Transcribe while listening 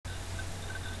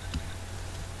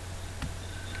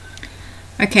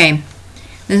Okay,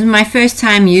 this is my first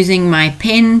time using my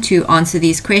pen to answer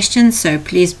these questions, so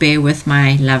please bear with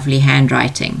my lovely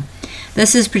handwriting.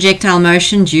 This is Projectile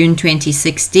Motion, June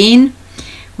 2016.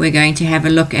 We're going to have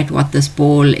a look at what this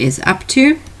ball is up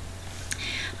to.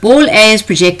 Ball A is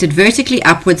projected vertically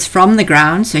upwards from the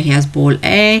ground, so here's ball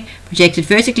A, projected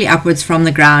vertically upwards from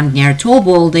the ground near a tall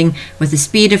building with a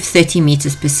speed of 30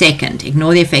 meters per second.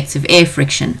 Ignore the effects of air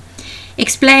friction.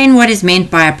 Explain what is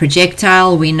meant by a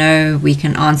projectile. We know we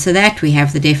can answer that. We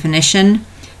have the definition,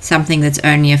 something that's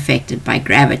only affected by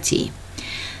gravity.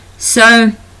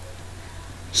 So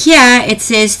here it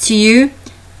says to you,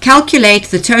 calculate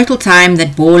the total time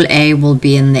that ball A will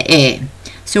be in the air.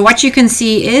 So what you can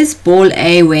see is ball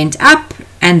A went up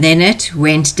and then it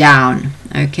went down.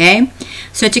 Okay,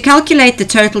 so to calculate the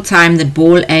total time that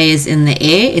ball A is in the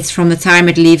air, it's from the time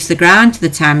it leaves the ground to the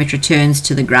time it returns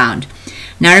to the ground.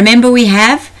 Now remember, we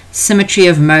have symmetry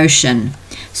of motion.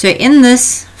 So in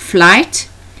this flight,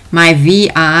 my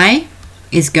VI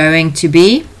is going to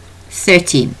be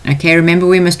 30. Okay, remember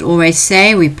we must always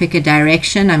say, we pick a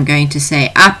direction. I'm going to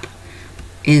say up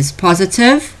is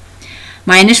positive.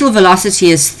 My initial velocity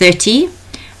is 30.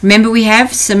 Remember, we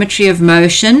have symmetry of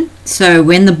motion. So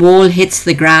when the ball hits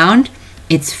the ground,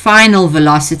 its final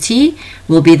velocity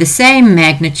will be the same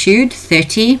magnitude,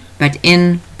 30, but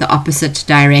in the opposite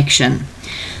direction.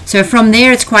 So from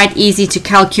there, it's quite easy to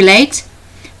calculate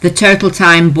the total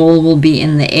time ball will be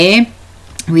in the air.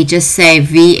 We just say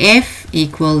VF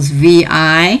equals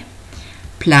VI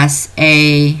plus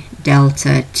A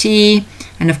delta T.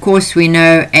 And of course, we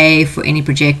know A for any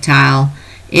projectile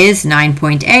is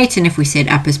 9.8. And if we set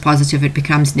up as positive, it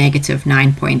becomes negative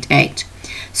 9.8.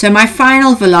 So my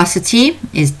final velocity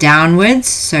is downwards,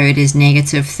 so it is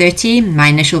negative 30. My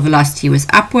initial velocity was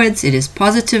upwards, it is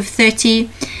positive 30.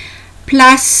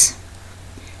 Plus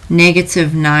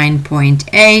negative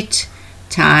 9.8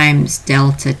 times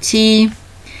delta t.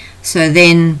 So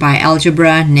then by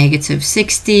algebra, negative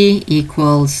 60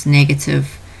 equals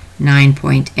negative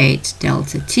 9.8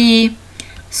 delta t.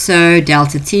 So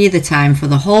delta t, the time for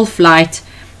the whole flight,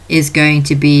 is going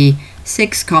to be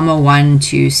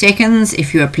 6,12 seconds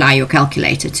if you apply your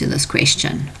calculator to this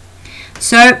question.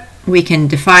 So we can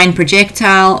define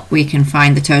projectile, we can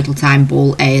find the total time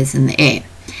ball A is in the air.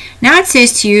 Now it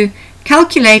says to you,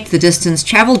 calculate the distance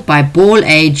traveled by ball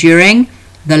A during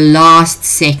the last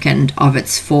second of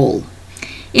its fall.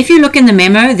 If you look in the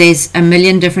memo, there's a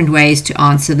million different ways to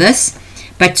answer this,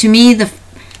 but to me the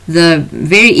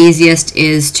very easiest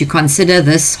is to consider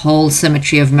this whole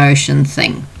symmetry of motion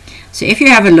thing. So if you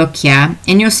have a look here,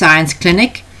 in your science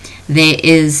clinic, there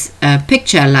is a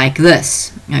picture like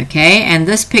this, okay, and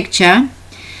this picture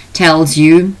tells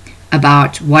you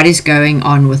about what is going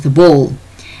on with the ball.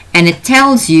 And it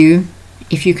tells you,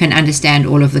 if you can understand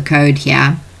all of the code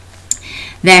here,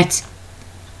 that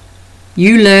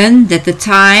you learn that the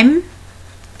time,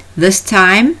 this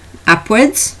time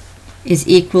upwards, is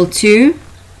equal to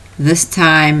this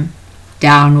time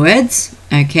downwards.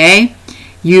 Okay,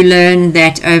 you learn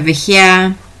that over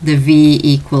here the V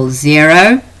equals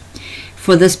 0.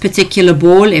 For this particular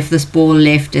ball, if this ball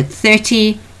left at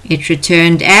 30, it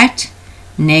returned at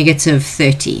negative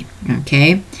 30.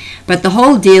 Okay, but the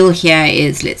whole deal here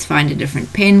is, let's find a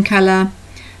different pen color.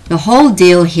 The whole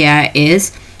deal here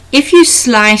is, if you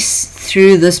slice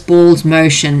through this ball's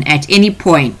motion at any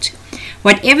point,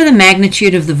 whatever the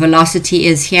magnitude of the velocity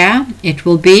is here, it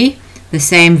will be the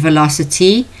same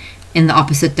velocity in the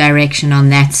opposite direction on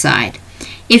that side.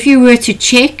 If you were to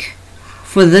check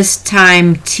for this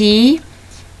time t,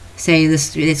 say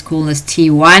this, let's call this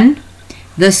t1,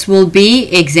 this will be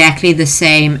exactly the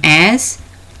same as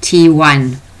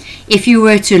t1. If you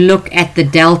were to look at the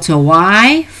delta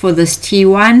y for this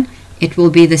t1, it will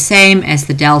be the same as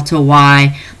the delta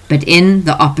y, but in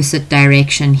the opposite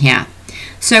direction here.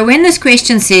 So when this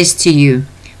question says to you,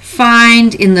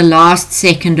 find in the last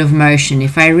second of motion,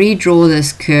 if I redraw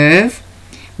this curve,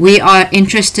 we are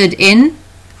interested in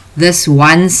this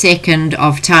 1 second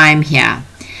of time here.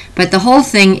 But the whole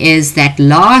thing is that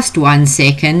last 1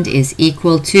 second is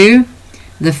equal to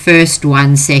the first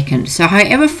 1 second. So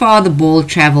however far the ball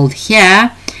traveled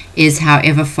here is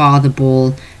however far the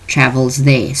ball travels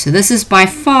there. So this is by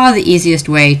far the easiest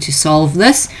way to solve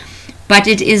this, but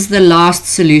it is the last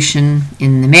solution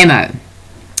in the memo.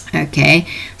 Okay,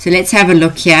 so let's have a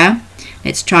look here.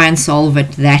 Let's try and solve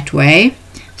it that way.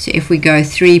 So if we go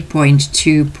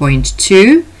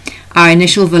 3.2.2, our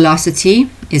initial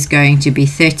velocity is going to be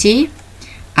 30.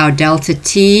 Our delta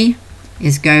t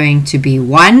is going to be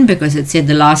 1 because it said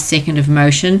the last second of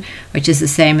motion, which is the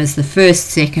same as the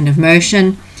first second of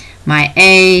motion. My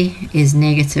A is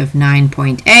negative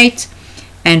 9.8.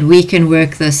 and we can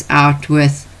work this out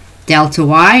with delta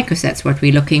y, because that's what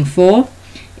we're looking for,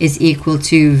 is equal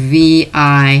to vi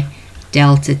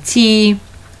delta t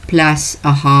plus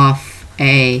a half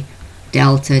a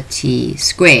delta t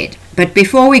squared. But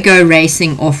before we go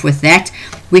racing off with that,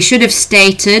 we should have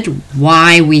stated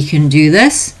why we can do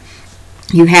this.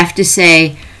 You have to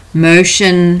say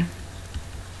motion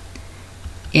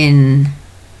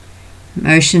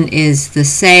is the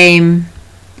same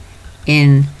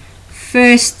in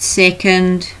first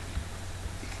second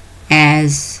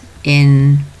as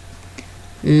in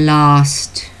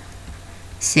last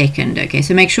second. Okay,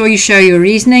 so make sure you show your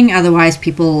reasoning, otherwise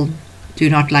people do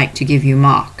not like to give you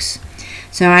marks.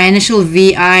 So our initial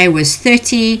VI was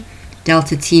 30,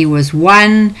 delta T was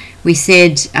 1. We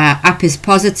said up is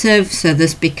positive, so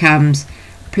this becomes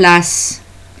plus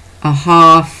a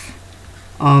half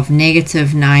of negative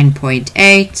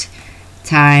 9.8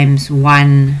 times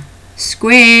 1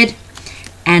 squared,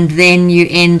 and then you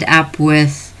end up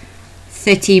with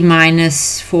 30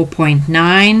 minus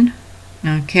 4.9,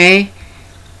 okay,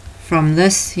 from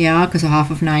this, yeah, because a half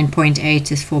of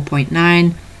 9.8 is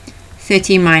 4.9,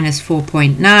 30 minus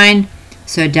 4.9,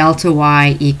 so delta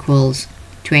y equals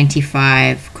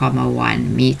 25,1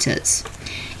 meters.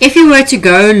 If you were to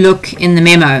go look in the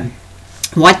memo,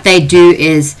 what they do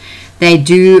is they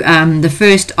do the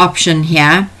first option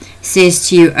here says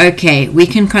to you, okay, we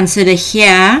can consider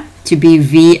here to be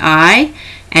VI,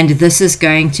 and this is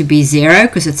going to be 0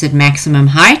 because it's at maximum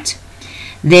height.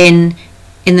 Then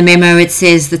in the memo it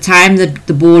says the time that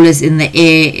the ball is in the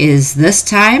air is this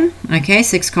time, okay,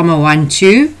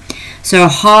 6,12. So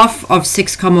half of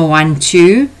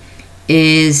 6,12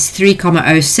 is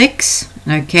 3,06,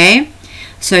 okay.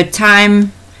 So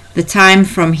the time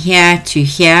from here to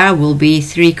here will be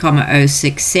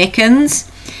 3,06 seconds,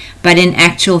 but in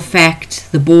actual fact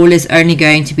the ball is only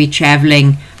going to be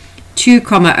traveling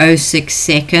 2,06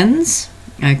 seconds,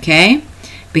 okay,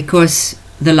 because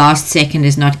the last second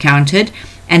is not counted.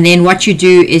 And then what you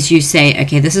do is you say,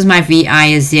 okay, this is my VI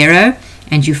is 0,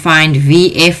 and you find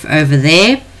VF over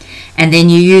there, and then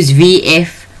you use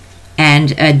VF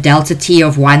and a delta T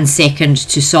of 1 second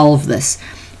to solve this.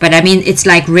 But I mean, it's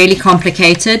like really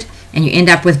complicated, and you end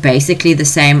up with basically the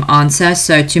same answer.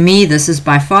 So to me, this is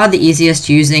by far the easiest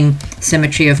using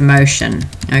symmetry of motion.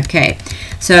 Okay,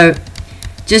 so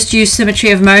just use symmetry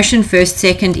of motion, first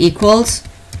second equals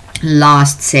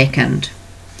last second.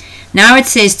 Now it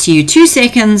says to you 2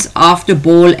 seconds after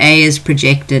ball A is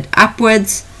projected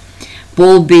upwards,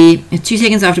 ball B, 2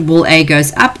 seconds after ball A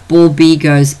goes up, ball B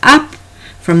goes up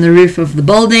from the roof of the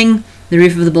building. The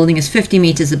roof of the building is 50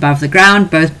 meters above the ground.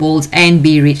 Both balls A and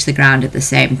B reach the ground at the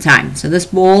same time. So this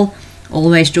ball,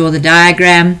 always draw the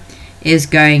diagram, is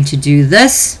going to do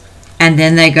this, and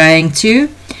then they're going to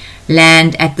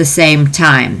land at the same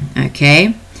time,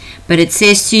 okay? But it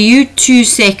says to you 2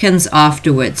 seconds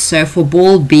afterwards. So for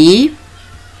ball B,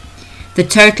 the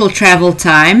total travel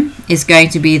time is going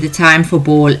to be the time for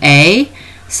ball A,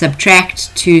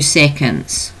 subtract 2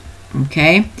 seconds,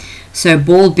 okay? So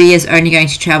ball B is only going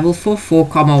to travel for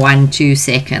 4,12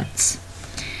 seconds.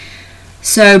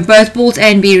 So both balls A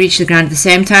and B reach the ground at the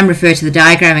same time. Refer to the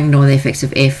diagram, ignore the effects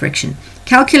of air friction.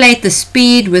 Calculate the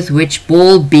speed with which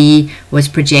ball B was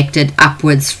projected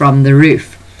upwards from the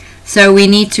roof. So we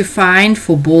need to find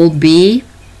for ball B,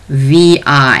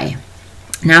 VI.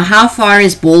 Now how far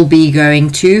is ball B going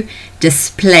to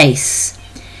displace?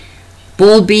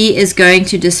 Ball B is going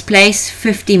to displace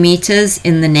 50 meters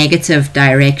in the negative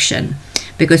direction,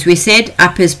 because we said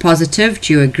up is positive.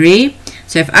 Do you agree?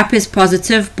 So if up is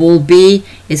positive, ball B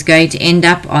is going to end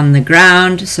up on the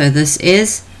ground. So this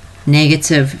is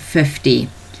negative 50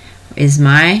 is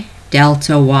my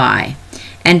delta y.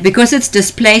 And because it's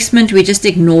displacement, we just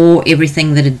ignore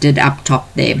everything that it did up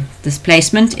top there.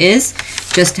 Displacement is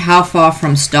just how far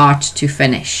from start to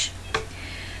finish.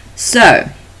 So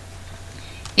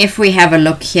if we have a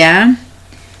look here,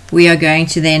 we are going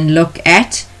to then look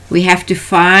at, we have to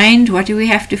find, what do we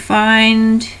have to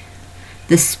find?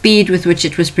 The speed with which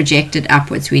it was projected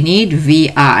upwards. We need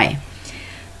VI.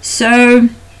 So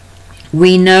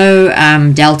we know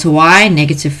delta y,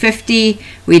 negative 50.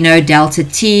 We know delta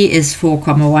t is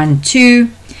 4,12.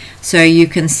 So you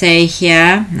can say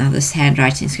here, now this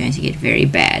handwriting is going to get very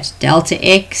bad. Delta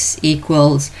x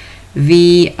equals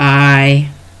vi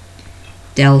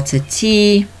delta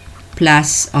t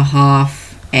plus a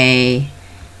half a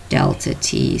delta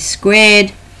t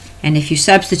squared. And if you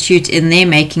substitute in there,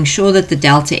 making sure that the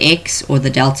delta x or the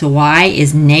delta y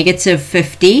is negative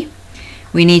 50,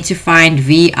 we need to find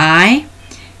VI.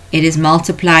 It is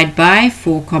multiplied by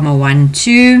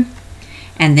 4,12,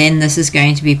 and then this is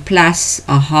going to be plus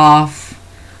a half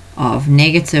of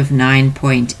negative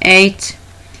 9.8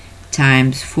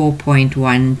 times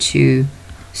 4.12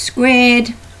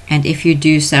 squared. And if you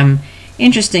do some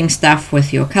interesting stuff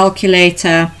with your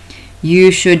calculator,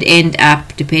 you should end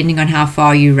up, depending on how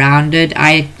far you rounded,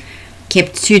 I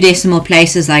kept 2 decimal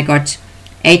places. I got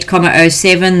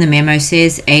 8,07. The memo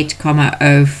says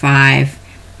 8,05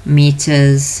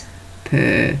 meters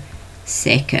per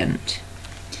second.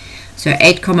 So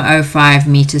 8,05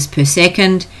 meters per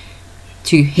second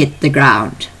to hit the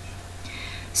ground.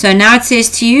 So now it says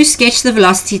to you, sketch the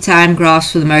velocity time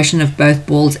graphs for the motion of both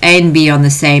balls A and B on the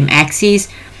same axes.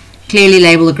 Clearly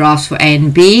label the graphs for A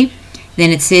and B.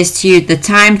 Then it says to you the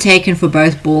time taken for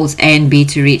both balls A and B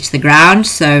to reach the ground.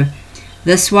 So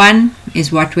this one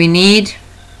is what we need.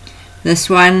 This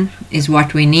one is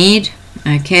what we need.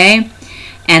 Okay.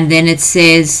 And then it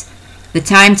says the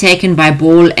time taken by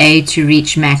ball A to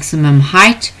reach maximum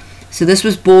height. So this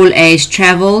was ball A's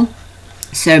travel.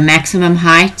 So maximum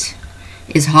height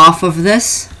is half of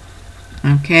this.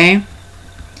 Okay.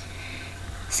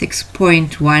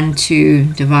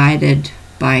 6.12 divided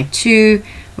by 2,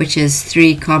 which is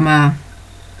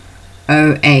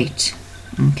 3,08.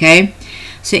 Okay.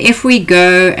 So if we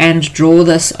go and draw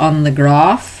this on the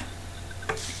graph,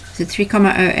 is it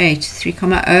 3,08?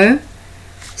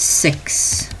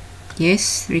 3,06.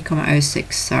 Yes,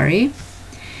 3,06, sorry.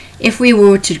 If we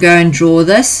were to go and draw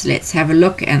this, let's have a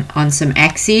look on some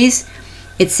axes.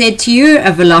 It said to you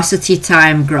a velocity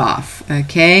time graph.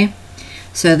 Okay.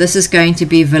 So this is going to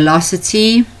be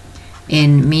velocity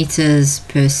in meters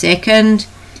per second,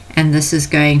 and this is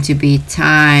going to be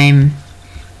time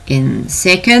in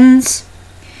seconds.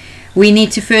 We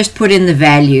need to first put in the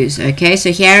values. Okay,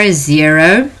 so here is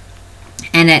 0,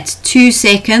 and at 2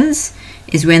 seconds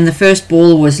is when the first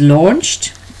ball was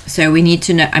launched. So we need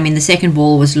to know, the second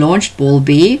ball was launched, ball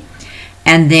B,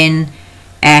 and then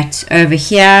at over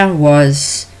here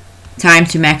was time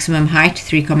to maximum height,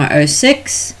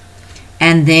 3,06,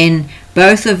 and then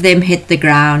both of them hit the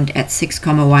ground at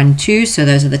 6,12. So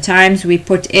those are the times we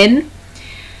put in.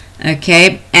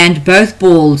 Okay, and both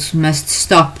balls must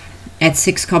stop at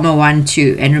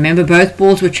 6,12. And remember, both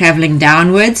balls were traveling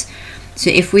downwards. So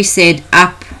if we said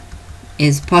up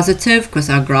is positive, because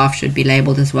our graph should be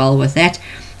labeled as well with that.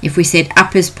 If we said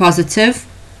up is positive,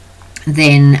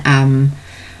 then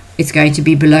it's going to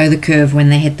be below the curve when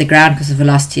they hit the ground because the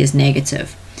velocity is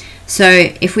negative. So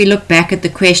if we look back at the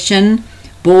question,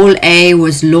 ball A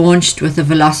was launched with a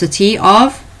velocity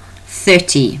of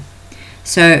 30.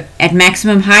 So at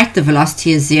maximum height, the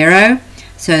velocity is 0.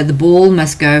 So the ball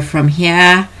must go from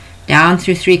here down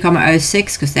through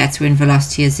 3,06, because that's when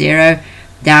velocity is 0,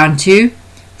 down to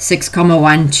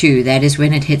 6,12. That is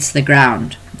when it hits the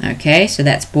ground. Okay, so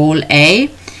that's ball A.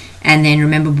 And then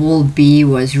remember, ball B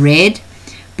was red.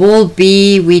 Ball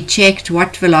B, we checked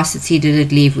what velocity did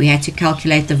it leave. We had to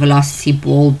calculate the velocity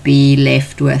ball B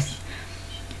left with.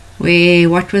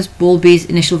 What was ball B's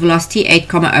initial velocity?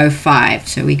 8,05.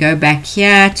 So we go back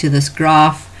here to this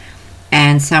graph,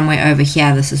 and somewhere over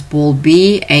here, this is ball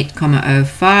B,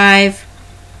 8,05.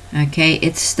 Okay,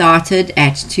 it started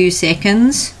at 2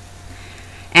 seconds.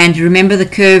 And remember, the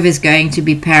curve is going to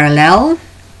be parallel.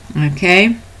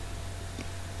 Okay.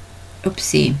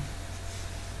 Oopsie.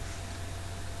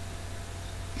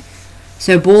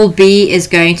 So ball B is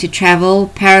going to travel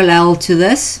parallel to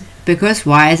this, because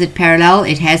why is it parallel?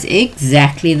 It has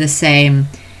exactly the same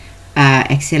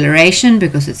acceleration,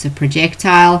 because it's a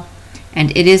projectile,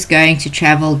 and it is going to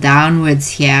travel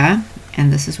downwards here.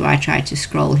 And this is why I tried to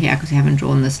scroll here, because I haven't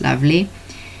drawn this lovely.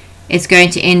 It's going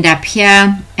to end up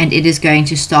here, and it is going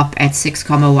to stop at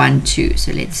 6,12.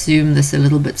 So let's zoom this a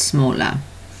little bit smaller.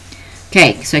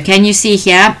 Okay, so can you see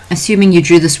here, assuming you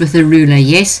drew this with a ruler?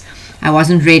 Yes, I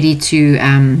wasn't ready to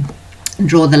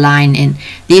draw the line in.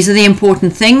 These are the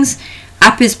important things.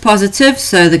 Up is positive,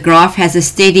 so the graph has a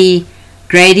steady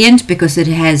gradient because it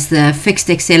has the fixed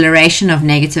acceleration of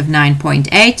negative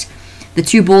 9.8. The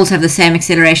two balls have the same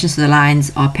acceleration, so the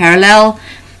lines are parallel.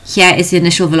 Here is the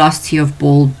initial velocity of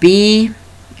ball B.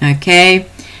 Okay,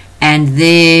 and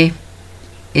there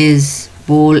is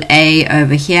ball A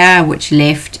over here, which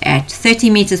left at 30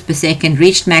 meters per second,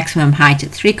 reached maximum height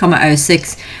at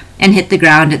 3,06, and hit the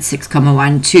ground at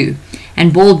 6,12.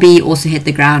 And ball B also hit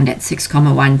the ground at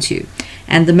 6,12.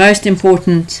 And the most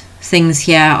important things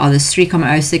here are this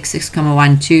 3,06,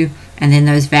 6,12, and then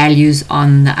those values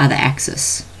on the other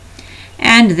axis.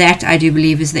 And that, I do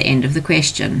believe, is the end of the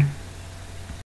question.